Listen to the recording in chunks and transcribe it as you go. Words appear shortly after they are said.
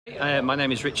My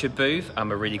name is Richard Booth.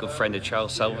 I'm a really good friend of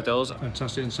Charles Salvador's.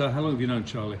 Fantastic. And so how long have you known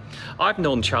Charlie? I've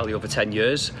known Charlie over 10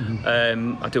 years.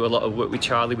 I do a lot of work with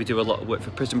Charlie. We do a lot of work for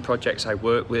prison projects I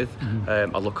work with. I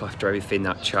look after everything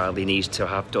that Charlie needs to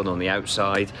have done on the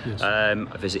outside. Yes. I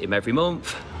visit him every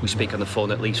month. We speak on the phone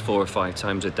at least 4 or 5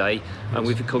 times a day. And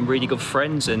we've become really good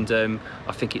friends. And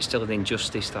I think it's still an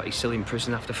injustice that he's still in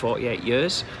prison after 48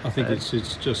 years. I think it's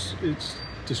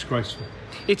disgraceful.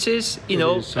 It is, you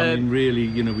know. It is. I mean, really,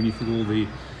 you know, when you think all the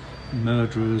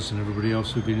murderers and everybody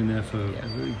else who've been in there for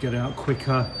get out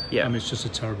quicker. Yeah. I mean, it's just a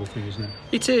terrible thing, isn't it?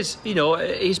 It is. You know,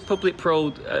 his public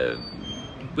parole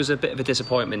was a bit of a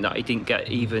disappointment that he didn't get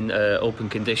even open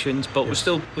conditions, but we're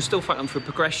still fighting for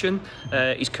progression.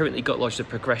 He's currently got lodged a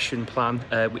progression plan,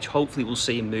 which hopefully will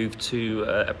see him move to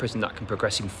a prison that can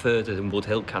progress him further than Wood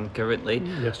Hill can currently.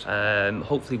 Yes.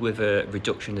 Hopefully with a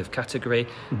reduction of category,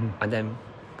 and then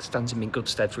stands him in good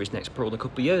stead for his next parole in a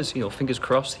couple of years. You know, fingers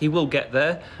crossed. He will get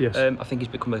there. Yes. I think he's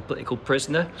become a political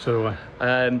prisoner. So do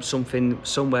I.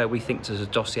 Somewhere we think there's a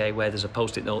dossier where there's a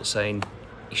post-it note saying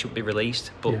he should be released,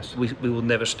 but Yes. we will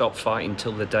never stop fighting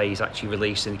until the day he's actually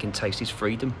released and he can taste his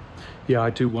freedom. Yeah,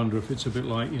 I do wonder if it's a bit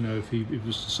like, you know, if he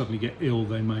was to suddenly get ill,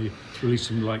 they may release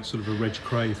him like sort of a Reg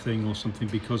Cray thing or something,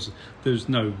 because there's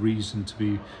no reason to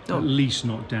be at least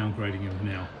not downgrading him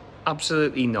now.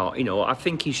 Absolutely not. You know, I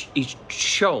think he's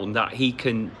shown that he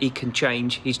can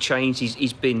change. He's changed.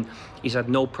 He's had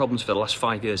no problems for the last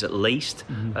 5 years at least.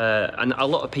 And a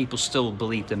lot of people still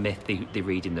believe the myth they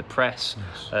read in the press.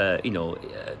 Yes. You know,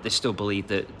 they still believe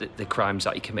that the crimes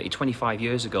that he committed 25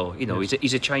 years ago. You know,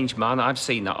 he's a changed man. I've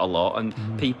seen that a lot,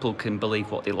 and people can believe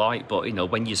what they like. But you know,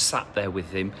 when you sat there with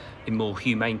him in more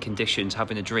humane conditions,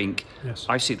 having a drink,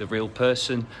 I see the real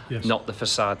person, not the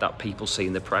facade that people see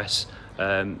in the press.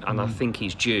 And I think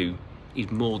he's due. He's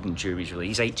more than due.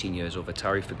 He's 18 years over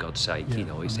Terry, for God's sake. You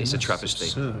know, it's a travesty.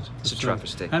 Absurd. It's a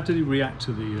travesty. How did he react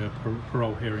to the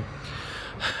parole hearing?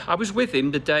 I was with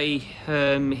him the day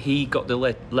he got the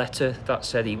letter that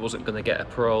said he wasn't going to get a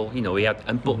parole. You know, he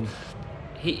had, but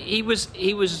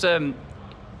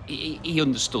he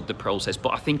understood the process,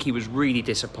 but I think he was really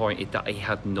disappointed that he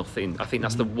had nothing. I think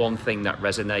that's the one thing that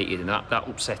resonated, and that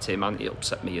upset him, and it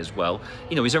upset me as well.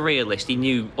 You know, he's a realist. He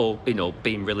knew, you know,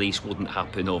 being released wouldn't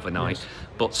happen overnight,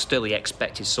 but still he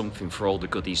expected something for all the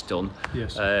good he's done.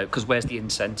 Yes. Because where's the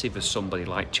incentive of somebody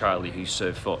like Charlie who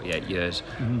served 48 years?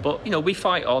 But you know, we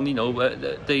fight on. You know,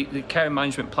 the care and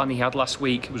management plan he had last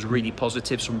week was really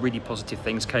positive. Some really positive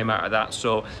things came out of that.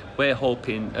 So we're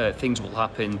hoping things will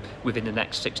happen within the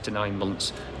next 6 to 9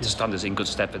 months to stand us in good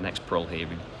stead for the next parole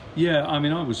hearing. Yeah, I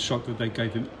mean, I was shocked that they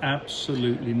gave him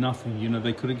absolutely nothing. You know,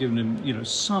 they could have given him, you know,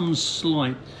 some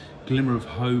slight glimmer of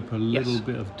hope, a little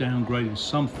bit of downgrading,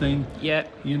 something. Yeah.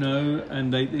 You know,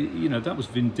 and they, you know, that was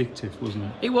vindictive, wasn't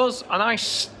it? It was, and I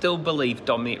still believe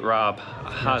Dominic Raab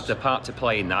had a part to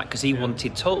play in that, because he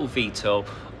wanted total veto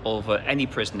over any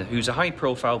prisoner who's a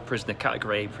high-profile prisoner,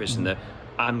 Category A prisoner,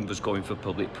 and was going for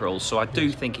public parole. So I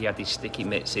do think he had his sticky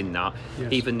mitts in that,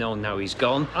 even though now he's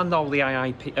gone. And all the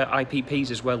IPPs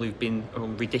as well, who've been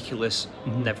on ridiculous,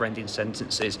 never-ending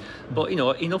sentences. But, you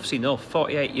know, enough's enough.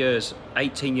 48 years,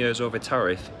 18 years over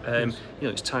tariff. You know,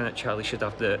 it's time that Charlie should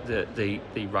have the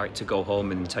right to go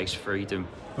home and taste freedom.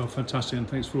 Well, fantastic, and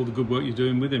thanks for all the good work you're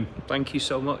doing with him. Thank you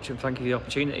so much, and thank you for the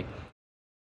opportunity.